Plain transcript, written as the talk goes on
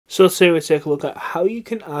So today we take a look at how you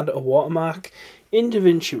can add a watermark in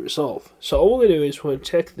DaVinci Resolve. So all we're going to do is we're going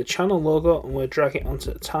to take the channel logo and we'll drag it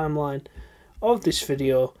onto the timeline of this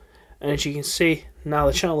video. And as you can see, now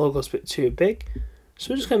the channel logo is a bit too big. So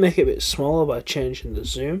we're just going to make it a bit smaller by changing the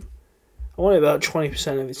zoom. I want it about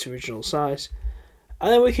 20% of its original size.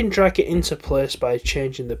 And then we can drag it into place by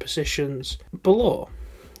changing the positions below.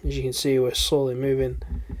 As you can see, we're slowly moving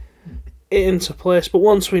it into place, but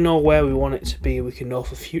once we know where we want it to be, we can know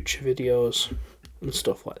for future videos and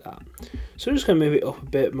stuff like that. So we're just going to move it up a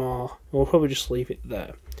bit more, and we'll probably just leave it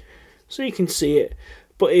there so you can see it.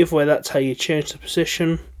 But either way, that's how you change the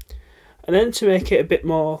position. And then to make it a bit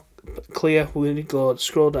more clear, we're going to go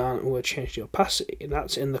scroll down and we'll change the opacity, and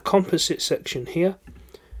that's in the composite section here.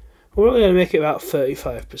 We're only going to make it about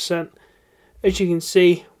 35%. As you can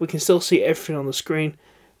see, we can still see everything on the screen,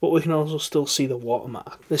 but we can also still see the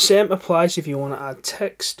watermark. The same applies if you want to add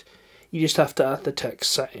text. You just have to add the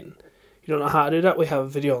text setting. If you don't know how to do that, we have a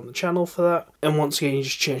video on the channel for that. And once again, you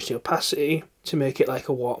just change the opacity to make it like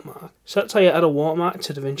a watermark. So that's how you add a watermark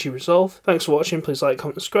to DaVinci Resolve. Thanks for watching. Please like,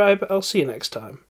 comment, subscribe. I'll see you next time.